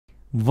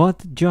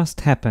What just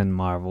happened,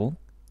 Marvel?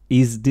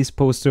 Is this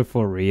poster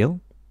for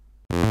real?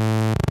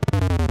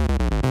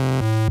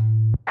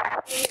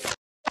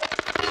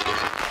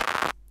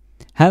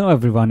 Hello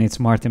everyone, it's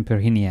Martin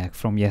Perhiniak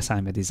from Yes,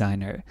 I'm a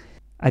Designer.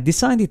 I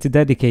decided to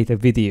dedicate a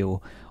video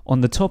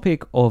on the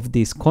topic of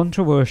this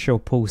controversial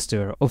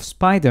poster of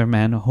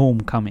Spiderman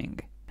Homecoming.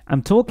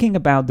 I'm talking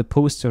about the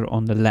poster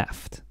on the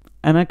left,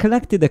 and I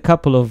collected a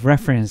couple of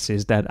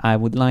references that I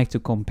would like to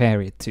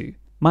compare it to.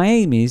 My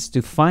aim is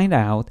to find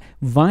out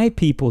why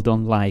people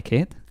don't like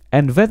it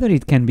and whether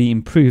it can be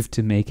improved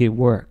to make it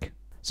work.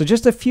 So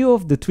just a few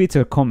of the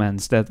Twitter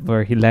comments that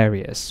were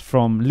hilarious.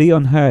 From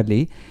Leon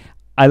Hurley: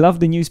 I love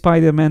the new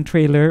Spider-Man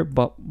trailer,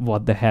 but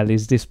what the hell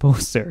is this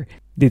poster?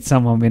 Did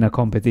someone win a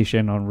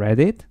competition on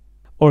Reddit?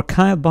 Or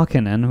Kyle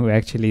Buchanan, who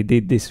actually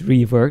did this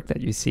rework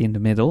that you see in the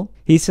middle.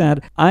 He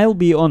said, I'll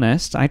be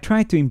honest, I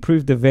tried to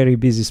improve the very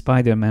busy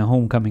Spider-Man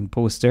Homecoming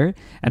poster,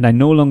 and I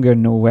no longer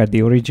know where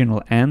the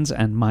original ends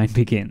and mine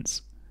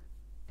begins.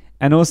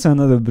 And also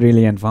another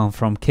brilliant one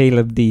from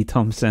Caleb D.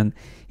 Thompson.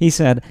 He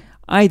said,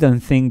 I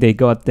don't think they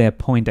got their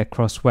point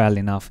across well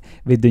enough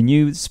with the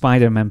new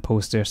Spider-Man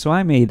poster, so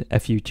I made a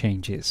few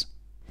changes.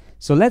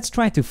 So let's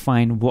try to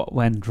find what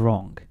went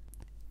wrong.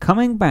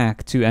 Coming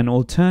back to an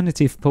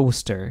alternative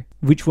poster,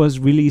 which was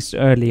released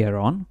earlier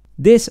on,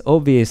 this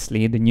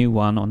obviously, the new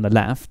one on the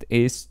left,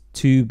 is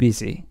too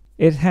busy.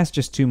 It has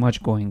just too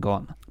much going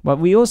on. But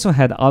we also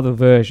had other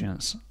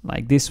versions,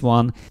 like this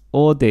one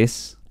or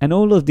this, and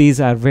all of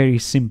these are very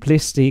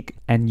simplistic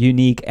and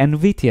unique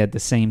and witty at the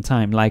same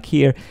time. Like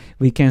here,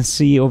 we can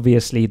see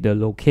obviously the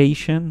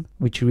location,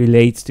 which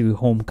relates to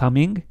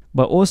Homecoming,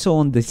 but also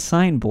on the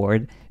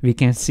signboard, we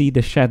can see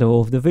the shadow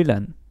of the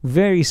villain.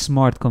 Very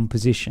smart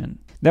composition.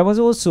 There was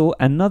also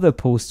another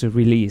poster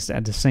released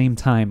at the same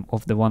time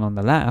of the one on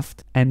the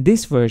left, and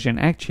this version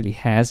actually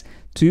has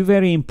two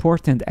very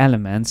important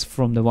elements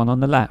from the one on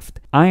the left.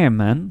 Iron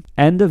Man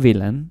and the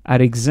villain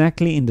are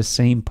exactly in the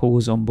same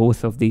pose on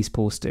both of these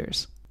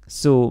posters.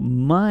 So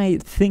my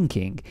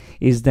thinking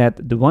is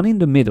that the one in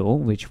the middle,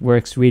 which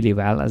works really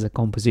well as a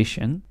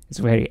composition, it's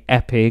very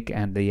epic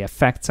and the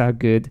effects are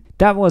good,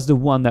 that was the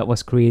one that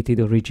was created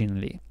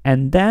originally.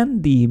 And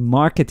then the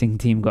marketing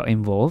team got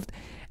involved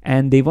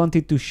and they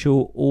wanted to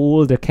show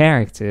all the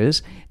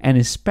characters, and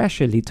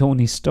especially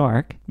Tony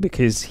Stark,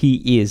 because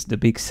he is the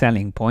big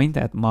selling point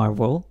at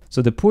Marvel.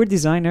 So the poor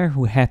designer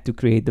who had to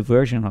create the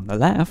version on the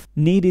left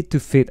needed to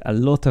fit a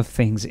lot of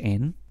things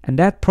in, and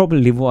that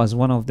probably was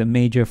one of the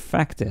major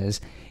factors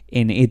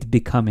in it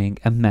becoming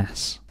a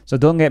mess. So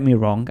don't get me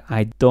wrong,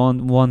 I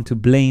don't want to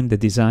blame the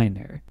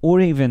designer or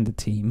even the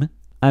team.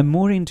 I'm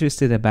more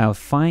interested about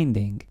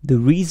finding the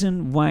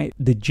reason why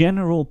the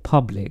general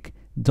public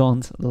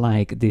don't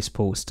like this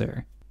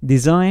poster.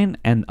 Design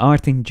and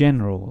art in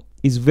general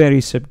is very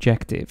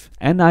subjective,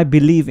 and I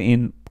believe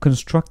in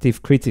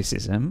constructive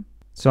criticism,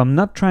 so I'm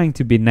not trying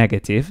to be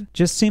negative,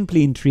 just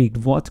simply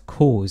intrigued what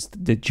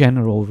caused the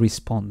general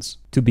response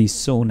to be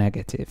so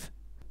negative.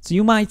 So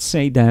you might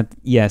say that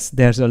yes,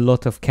 there's a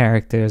lot of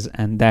characters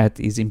and that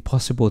is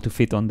impossible to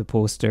fit on the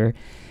poster,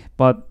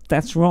 but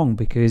that's wrong,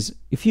 because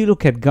if you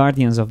look at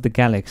Guardians of the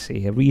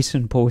Galaxy, a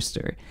recent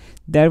poster,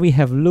 there we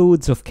have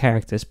loads of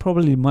characters,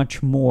 probably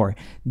much more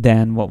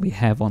than what we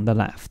have on the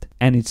left,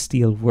 and it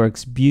still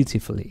works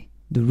beautifully.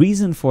 The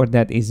reason for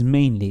that is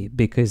mainly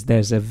because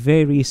there's a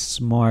very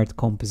smart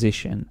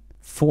composition,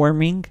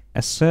 forming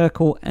a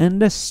circle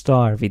and a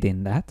star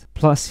within that.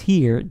 Plus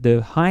here,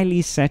 the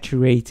highly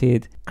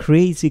saturated,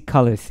 crazy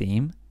color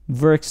theme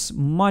works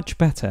much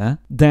better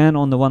than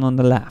on the one on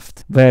the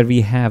left, where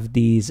we have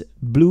these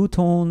blue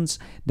tones,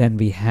 then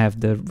we have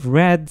the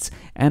reds,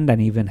 and then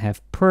even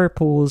have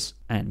purples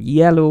and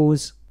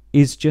yellows.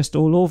 It's just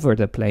all over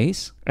the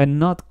place and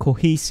not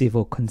cohesive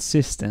or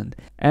consistent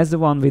as the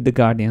one with the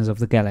Guardians of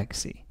the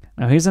Galaxy.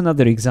 Now here's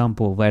another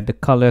example where the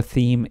color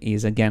theme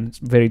is again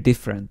very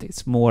different.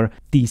 It's more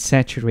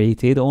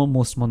desaturated,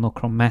 almost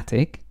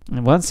monochromatic.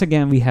 And once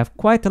again, we have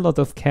quite a lot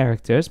of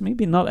characters,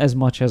 maybe not as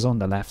much as on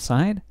the left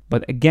side,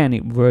 but again,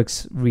 it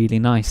works really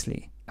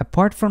nicely.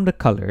 Apart from the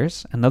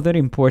colors, another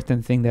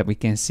important thing that we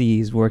can see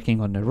is working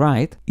on the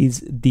right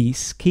is the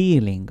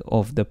scaling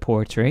of the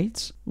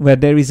portraits, where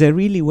there is a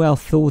really well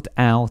thought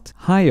out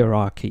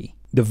hierarchy.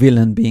 The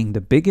villain being the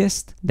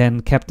biggest,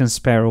 then Captain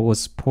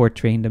Sparrow's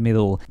portrait in the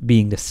middle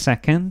being the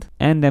second,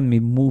 and then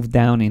we move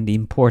down in the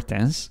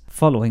importance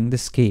following the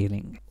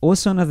scaling.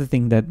 Also, another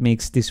thing that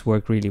makes this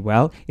work really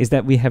well is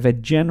that we have a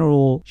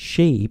general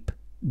shape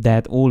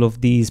that all of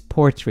these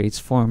portraits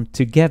form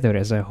together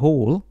as a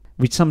whole,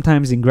 which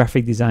sometimes in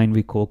graphic design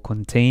we call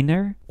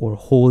container or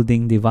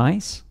holding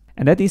device.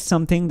 And that is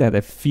something that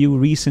a few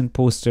recent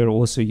posters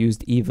also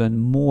used even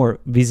more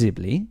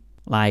visibly,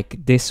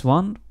 like this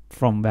one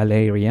from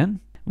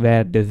Valerian,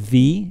 where the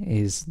V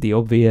is the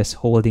obvious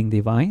holding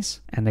device.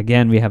 And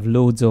again, we have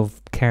loads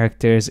of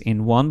characters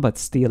in one, but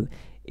still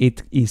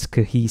it is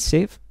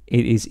cohesive,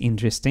 it is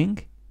interesting,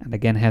 and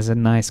again has a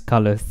nice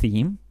color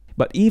theme.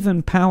 But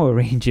even Power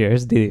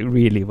Rangers did it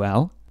really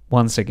well,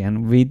 once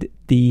again with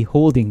the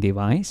holding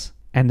device.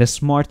 and the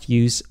smart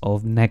use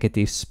of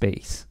negative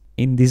space.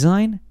 In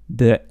design,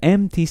 the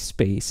empty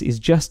space is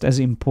just as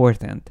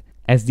important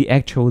as the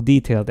actual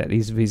detail that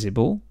is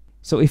visible.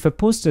 So if a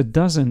poster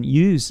doesn't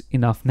use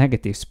enough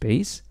negative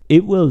space,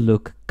 it will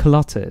look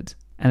cluttered.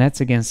 And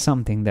that's again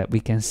something that we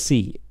can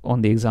see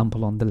on the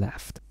example on the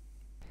left.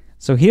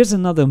 So here's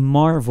another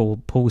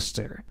Marvel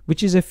poster,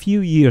 which is a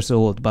few years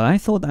old, but I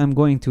thought I'm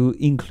going to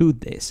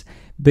include this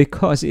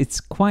because it's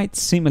quite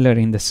similar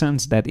in the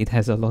sense that it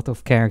has a lot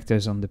of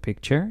characters on the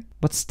picture,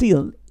 but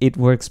still it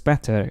works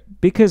better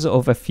because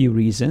of a few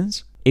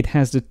reasons. It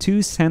has the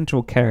two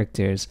central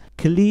characters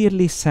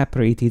clearly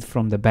separated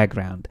from the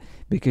background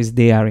because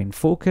they are in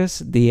focus,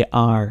 they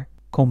are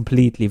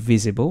completely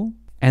visible,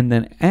 and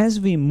then as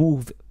we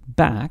move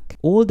back,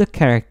 all the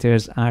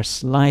characters are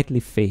slightly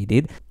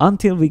faded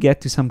until we get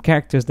to some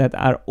characters that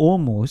are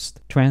almost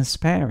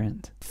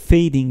transparent,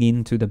 fading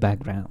into the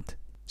background.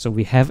 So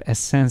we have a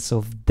sense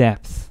of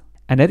depth,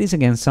 and that is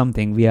again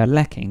something we are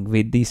lacking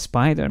with the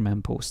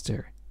Spider-Man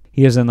poster.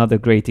 Here's another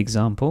great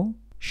example,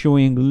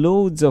 showing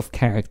loads of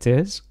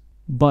characters,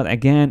 but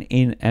again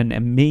in an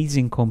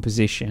amazing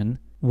composition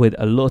with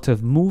a lot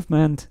of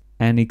movement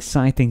and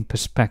exciting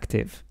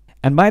perspective.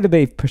 And by the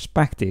way,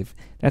 perspective,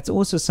 that's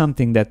also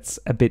something that's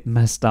a bit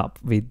messed up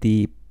with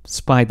the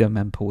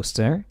Spider-Man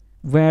poster,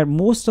 where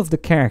most of the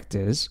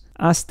characters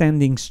are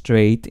standing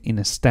straight in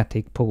a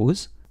static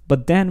pose,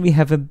 but then we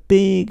have a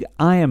big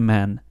Iron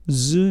Man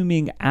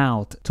zooming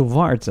out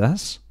towards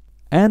us,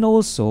 and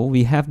also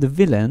we have the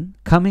villain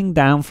coming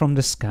down from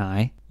the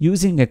sky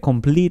using a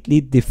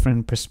completely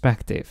different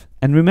perspective.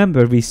 And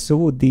remember, we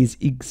saw these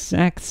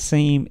exact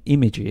same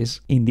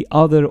images in the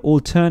other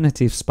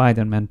alternative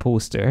Spider-Man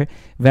poster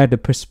where the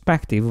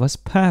perspective was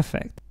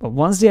perfect. But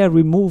once they are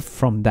removed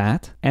from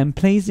that and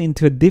placed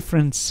into a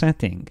different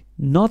setting,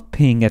 not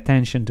paying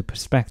attention to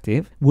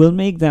perspective will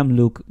make them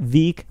look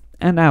weak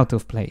and out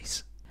of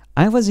place.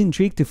 I was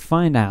intrigued to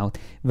find out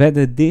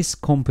whether this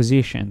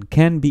composition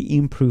can be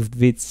improved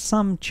with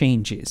some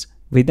changes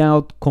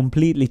without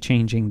completely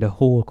changing the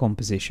whole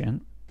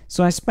composition.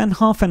 So I spent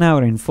half an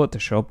hour in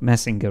Photoshop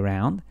messing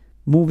around,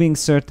 moving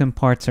certain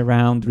parts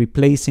around,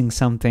 replacing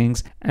some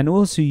things, and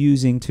also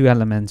using two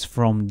elements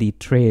from the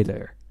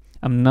trailer.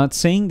 I'm not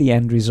saying the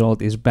end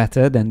result is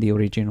better than the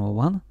original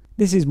one.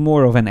 This is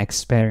more of an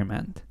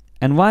experiment.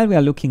 And while we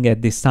are looking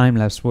at this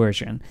time-lapse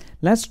version,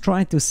 let's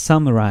try to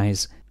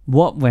summarize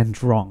what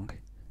went wrong.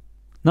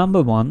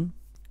 Number one,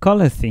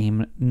 color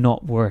theme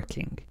not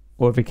working.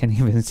 Or we can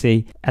even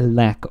say a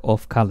lack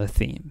of color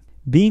theme.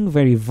 Being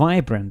very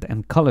vibrant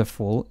and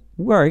colorful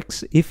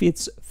works if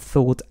it's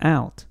thought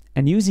out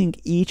and using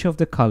each of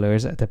the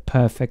colors at a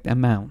perfect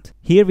amount.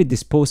 Here with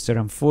this poster,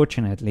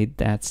 unfortunately,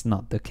 that's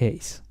not the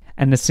case.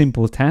 And a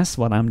simple test,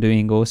 what I'm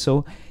doing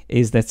also,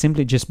 is that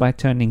simply just by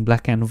turning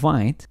black and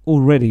white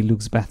already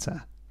looks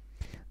better.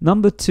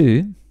 Number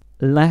two,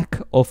 lack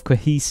of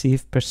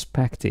cohesive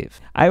perspective.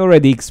 I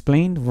already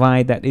explained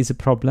why that is a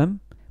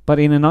problem. But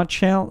in a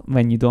nutshell,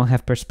 when you don't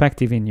have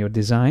perspective in your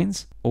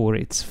designs, or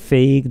it's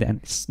faked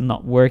and it's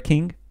not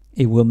working,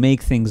 it will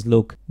make things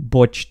look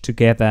botched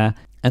together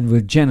and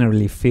will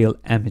generally feel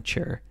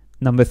amateur.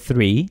 Number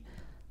three,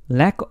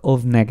 lack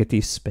of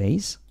negative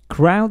space.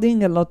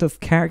 Crowding a lot of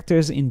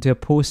characters into a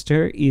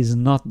poster is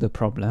not the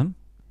problem,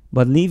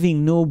 but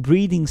leaving no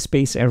breathing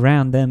space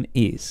around them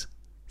is.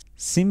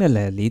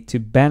 Similarly to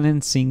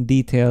balancing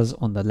details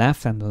on the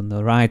left and on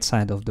the right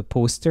side of the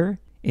poster,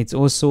 it's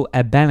also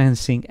a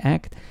balancing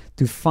act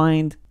to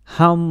find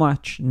how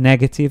much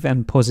negative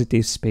and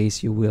positive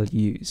space you will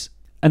use.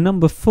 And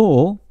number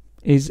four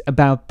is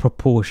about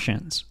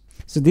proportions.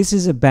 So this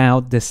is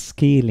about the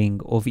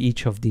scaling of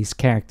each of these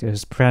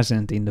characters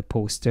present in the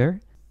poster.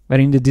 Where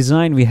in the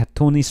design we had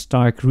Tony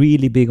Stark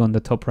really big on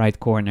the top right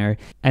corner,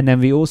 and then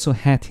we also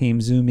had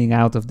him zooming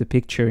out of the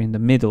picture in the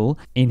middle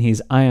in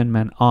his Iron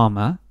Man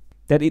armor,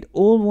 that it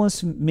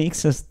almost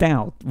makes us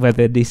doubt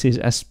whether this is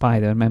a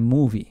Spider-Man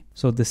movie.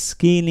 So the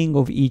scaling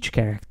of each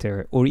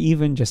character, or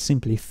even just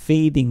simply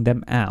fading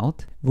them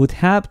out, would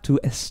help to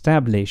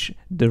establish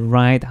the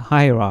right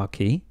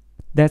hierarchy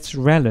that's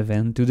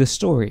relevant to the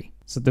story.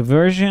 So the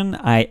version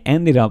I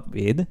ended up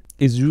with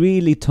is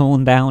really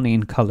toned down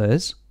in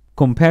colors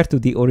compared to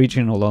the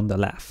original on the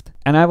left.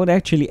 And I would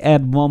actually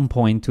add one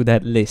point to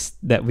that list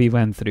that we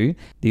went through.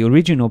 The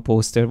original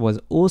poster was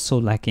also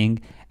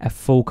lacking a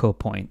focal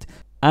point.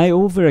 I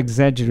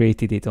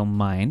over-exaggerated it on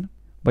mine,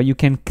 but you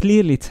can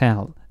clearly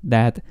tell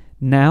that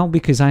now,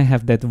 because I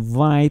have that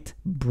white,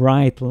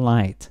 bright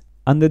light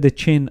under the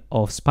chin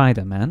of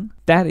Spider-Man,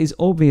 that is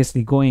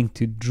obviously going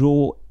to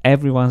draw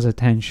everyone's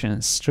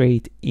attention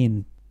straight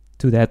in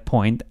to that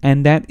point,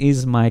 and that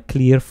is my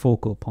clear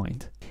focal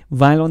point.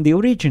 While on the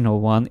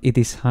original one, it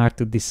is hard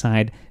to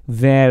decide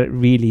where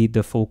really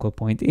the focal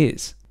point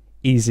is.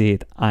 Is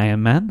it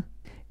Iron Man?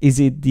 Is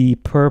it the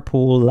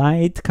purple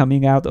light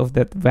coming out of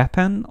that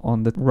weapon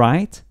on the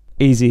right?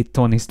 Is it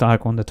Tony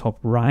Stark on the top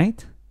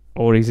right?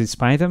 Or is it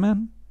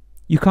Spider-Man?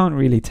 You can't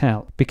really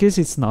tell because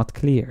it's not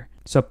clear.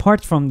 So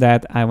apart from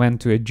that, I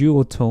went to a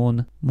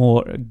duotone,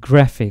 more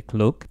graphic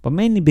look, but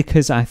mainly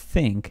because I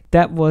think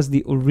that was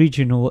the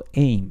original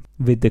aim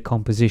with the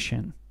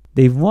composition.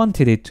 They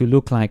wanted it to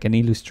look like an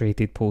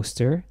illustrated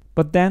poster,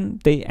 but then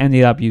they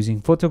ended up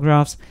using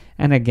photographs,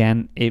 and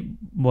again, it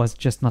was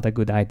just not a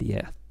good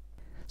idea.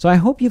 So I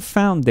hope you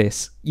found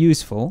this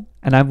useful,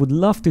 and I would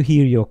love to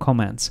hear your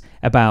comments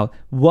about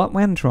what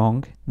went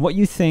wrong, what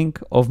you think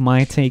of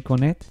my take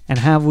on it, and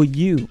how would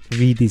you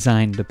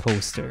redesign the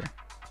poster.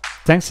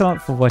 Thanks a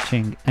lot for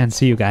watching, and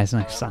see you guys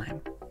next time.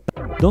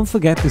 Don't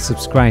forget to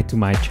subscribe to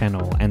my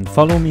channel and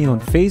follow me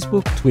on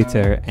Facebook,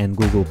 Twitter and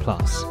Google+.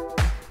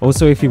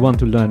 Also, if you want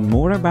to learn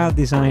more about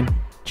design,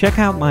 check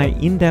out my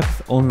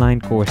in-depth online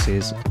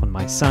courses on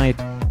my site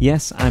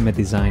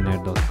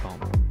yesimadesigner.com.